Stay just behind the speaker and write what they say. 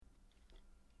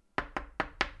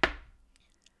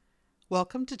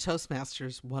Welcome to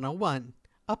Toastmasters 101,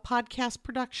 a podcast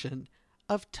production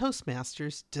of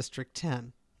Toastmasters District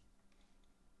 10.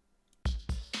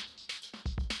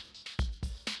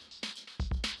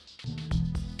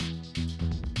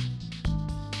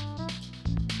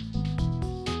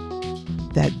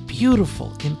 That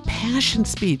beautiful, impassioned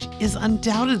speech is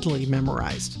undoubtedly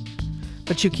memorized,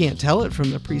 but you can't tell it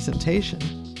from the presentation.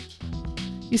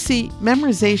 You see,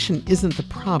 memorization isn't the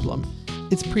problem,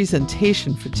 it's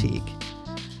presentation fatigue.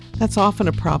 That's often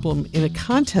a problem in a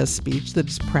contest speech that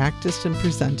is practiced and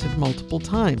presented multiple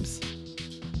times.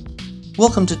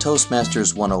 Welcome to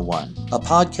Toastmasters 101, a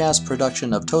podcast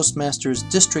production of Toastmasters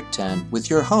District 10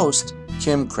 with your host,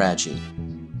 Kim Craggy.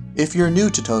 If you're new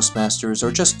to Toastmasters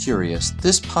or just curious,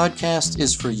 this podcast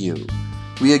is for you.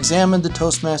 We examine the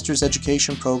Toastmasters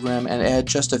education program and add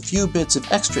just a few bits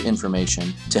of extra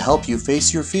information to help you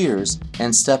face your fears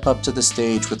and step up to the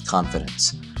stage with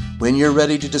confidence. When you're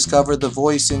ready to discover the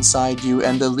voice inside you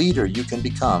and the leader you can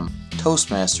become,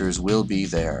 Toastmasters will be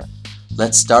there.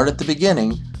 Let's start at the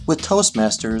beginning with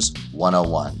Toastmasters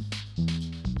 101.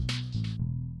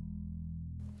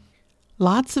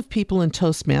 Lots of people in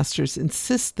Toastmasters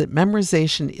insist that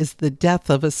memorization is the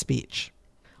death of a speech.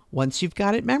 Once you've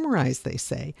got it memorized, they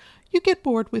say, you get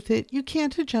bored with it, you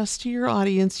can't adjust to your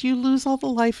audience, you lose all the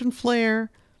life and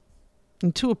flair.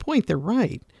 And to a point, they're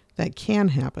right. That can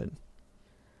happen.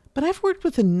 But I've worked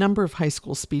with a number of high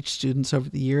school speech students over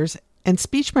the years, and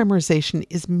speech memorization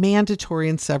is mandatory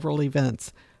in several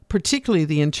events, particularly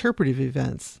the interpretive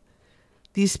events.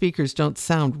 These speakers don't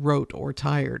sound rote or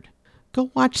tired.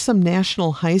 Go watch some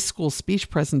national high school speech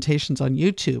presentations on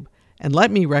YouTube, and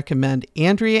let me recommend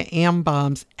Andrea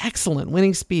Ambaum's excellent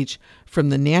winning speech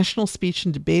from the National Speech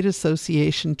and Debate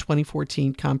Association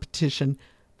 2014 competition.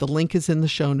 The link is in the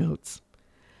show notes.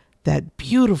 That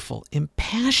beautiful,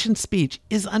 impassioned speech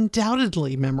is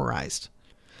undoubtedly memorized,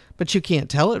 but you can't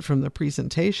tell it from the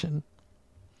presentation.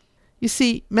 You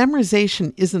see,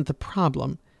 memorization isn't the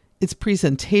problem, it's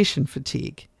presentation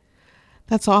fatigue.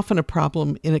 That's often a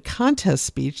problem in a contest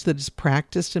speech that is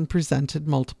practiced and presented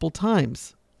multiple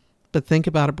times. But think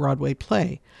about a Broadway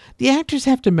play. The actors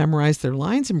have to memorize their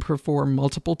lines and perform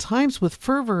multiple times with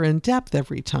fervor and depth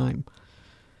every time.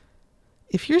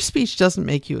 If your speech doesn't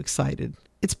make you excited,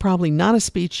 it's probably not a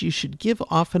speech you should give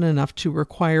often enough to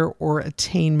require or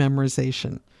attain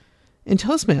memorization. In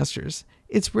Toastmasters,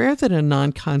 it's rare that a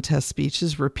non-contest speech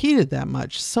is repeated that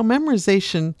much, so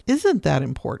memorization isn't that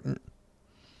important.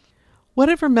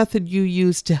 Whatever method you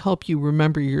use to help you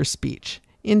remember your speech,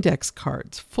 index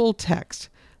cards, full text,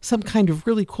 some kind of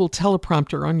really cool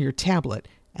teleprompter on your tablet,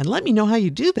 and let me know how you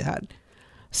do that.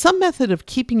 Some method of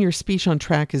keeping your speech on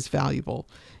track is valuable,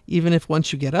 even if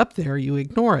once you get up there, you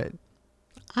ignore it.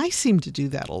 I seem to do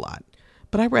that a lot,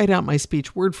 but I write out my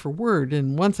speech word for word,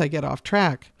 and once I get off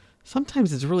track,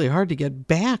 sometimes it's really hard to get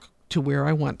back to where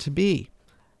I want to be.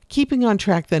 Keeping on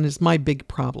track then is my big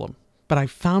problem, but I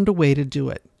found a way to do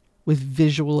it, with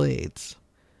visual aids.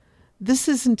 This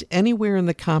isn't anywhere in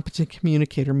the Competent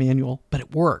Communicator Manual, but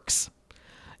it works.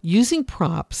 Using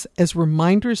props as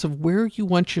reminders of where you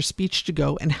want your speech to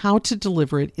go and how to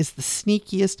deliver it is the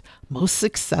sneakiest, most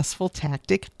successful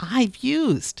tactic I've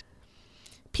used.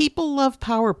 People love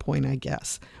PowerPoint, I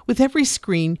guess. With every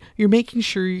screen, you're making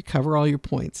sure you cover all your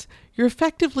points. You're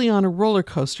effectively on a roller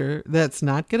coaster that's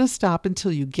not going to stop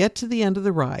until you get to the end of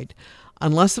the ride,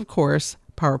 unless, of course,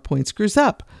 PowerPoint screws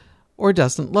up, or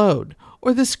doesn't load,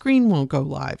 or the screen won't go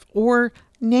live, or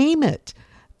name it.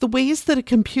 The ways that a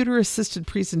computer-assisted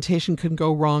presentation can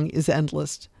go wrong is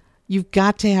endless. You've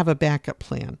got to have a backup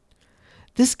plan.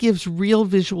 This gives real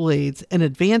visual aids an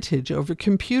advantage over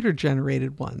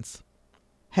computer-generated ones.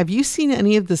 Have you seen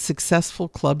any of the successful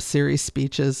Club Series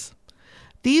speeches?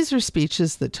 These are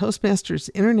speeches that Toastmasters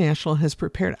International has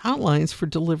prepared outlines for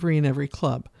delivery in every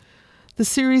club. The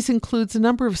series includes a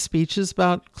number of speeches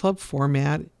about club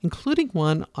format, including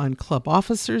one on club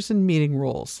officers and meeting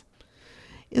rules.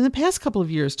 In the past couple of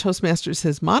years, Toastmasters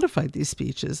has modified these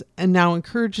speeches and now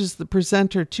encourages the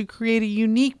presenter to create a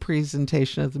unique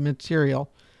presentation of the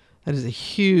material. That is a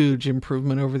huge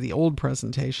improvement over the old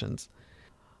presentations.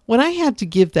 When I had to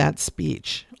give that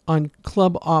speech on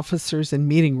club officers and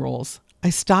meeting rules, I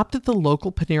stopped at the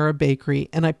local Panera Bakery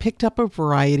and I picked up a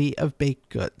variety of baked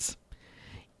goods.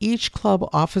 Each club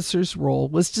officer's role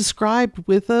was described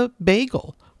with a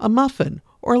bagel, a muffin,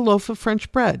 or a loaf of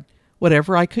French bread,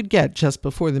 whatever I could get just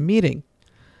before the meeting.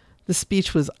 The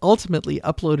speech was ultimately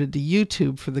uploaded to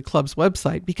YouTube for the club's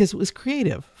website because it was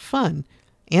creative, fun,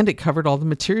 and it covered all the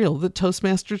material that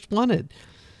Toastmasters wanted.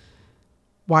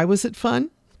 Why was it fun?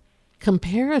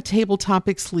 Compare a table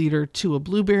topics leader to a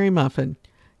blueberry muffin.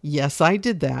 Yes, I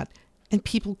did that. and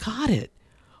people got it.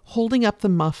 Holding up the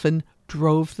muffin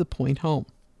drove the point home.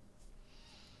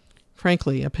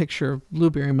 Frankly, a picture of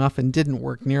blueberry muffin didn't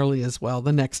work nearly as well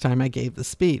the next time I gave the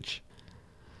speech.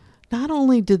 Not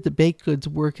only did the baked goods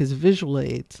work as visual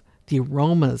aids, the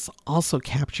aromas also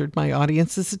captured my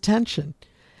audience's attention.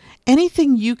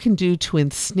 Anything you can do to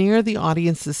ensnare the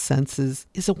audience's senses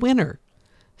is a winner.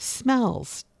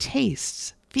 Smells,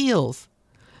 tastes, feels.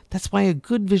 That's why a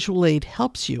good visual aid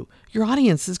helps you. Your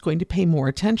audience is going to pay more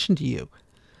attention to you.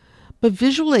 But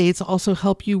visual aids also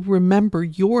help you remember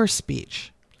your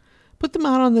speech. Put them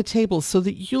out on the table so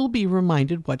that you'll be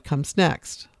reminded what comes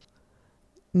next.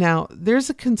 Now, there's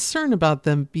a concern about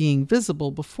them being visible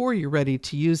before you're ready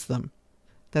to use them.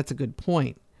 That's a good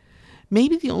point.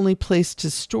 Maybe the only place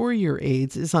to store your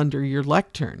aids is under your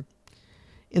lectern.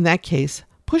 In that case,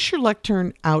 push your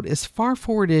lectern out as far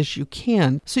forward as you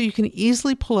can so you can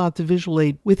easily pull out the visual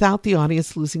aid without the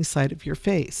audience losing sight of your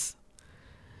face.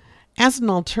 As an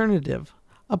alternative,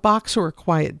 a box or a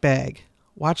quiet bag,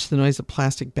 watch the noise a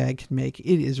plastic bag can make,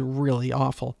 it is really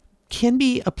awful, can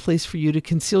be a place for you to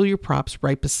conceal your props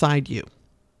right beside you.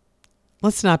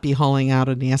 Let's not be hauling out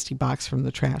a nasty box from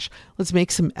the trash. Let's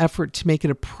make some effort to make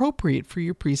it appropriate for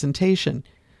your presentation.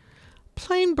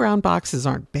 Plain brown boxes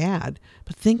aren't bad,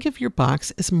 but think of your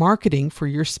box as marketing for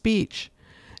your speech.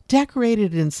 Decorate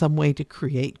it in some way to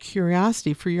create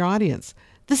curiosity for your audience.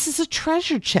 This is a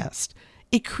treasure chest.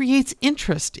 It creates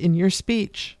interest in your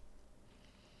speech.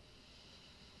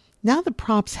 Now the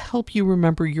props help you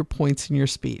remember your points in your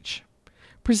speech.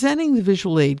 Presenting the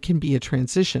visual aid can be a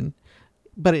transition,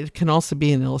 but it can also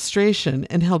be an illustration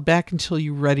and held back until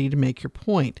you're ready to make your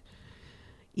point.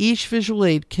 Each visual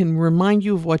aid can remind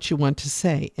you of what you want to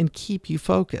say and keep you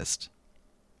focused.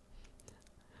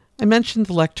 I mentioned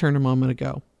the lectern a moment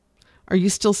ago. Are you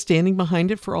still standing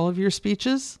behind it for all of your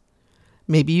speeches?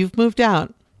 Maybe you've moved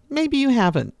out. Maybe you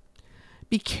haven't.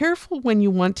 Be careful when you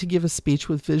want to give a speech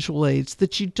with visual aids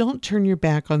that you don't turn your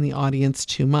back on the audience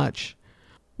too much.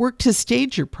 Work to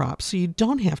stage your props so you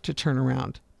don't have to turn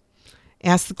around.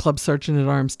 Ask the club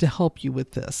sergeant-at-arms to help you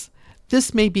with this.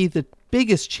 This may be the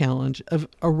biggest challenge of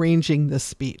arranging this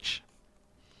speech.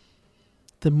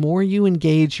 The more you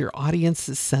engage your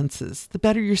audience's senses, the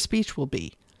better your speech will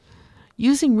be.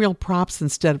 Using real props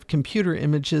instead of computer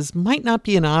images might not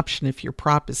be an option if your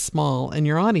prop is small and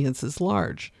your audience is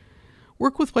large.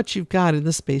 Work with what you've got in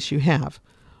the space you have.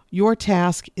 Your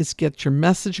task is to get your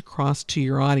message across to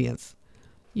your audience.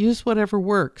 Use whatever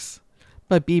works,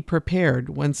 but be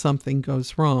prepared when something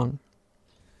goes wrong.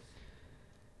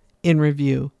 In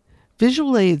review,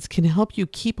 visual aids can help you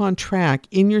keep on track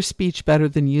in your speech better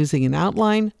than using an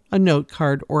outline, a note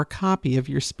card, or a copy of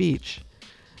your speech.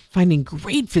 Finding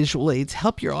great visual aids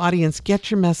help your audience get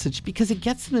your message because it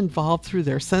gets them involved through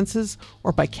their senses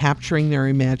or by capturing their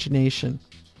imagination.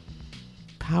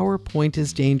 PowerPoint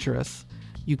is dangerous.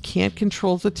 You can't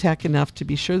control the tech enough to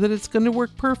be sure that it's going to work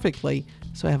perfectly,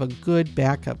 so have a good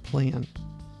backup plan.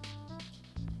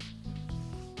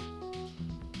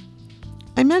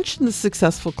 I mentioned the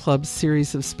Successful Club's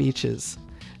series of speeches.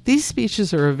 These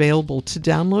speeches are available to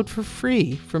download for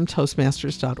free from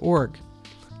Toastmasters.org.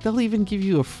 They'll even give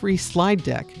you a free slide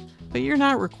deck, but you're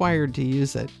not required to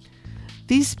use it.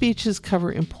 These speeches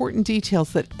cover important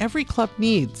details that every club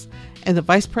needs, and the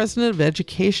Vice President of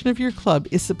Education of your club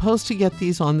is supposed to get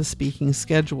these on the speaking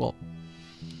schedule.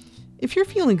 If you're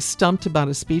feeling stumped about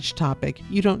a speech topic,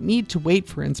 you don't need to wait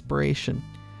for inspiration.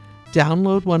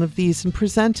 Download one of these and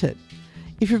present it.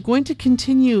 If you're going to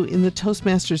continue in the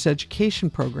Toastmasters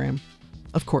education program,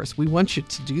 of course, we want you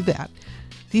to do that.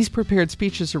 These prepared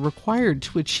speeches are required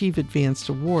to achieve advanced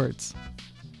awards.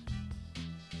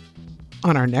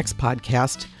 On our next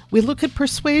podcast, we look at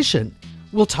persuasion.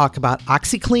 We'll talk about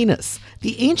Oxycleanus,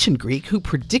 the ancient Greek who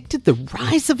predicted the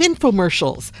rise of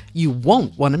infomercials. You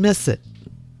won't want to miss it.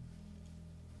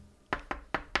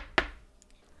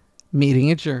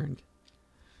 Meeting adjourned.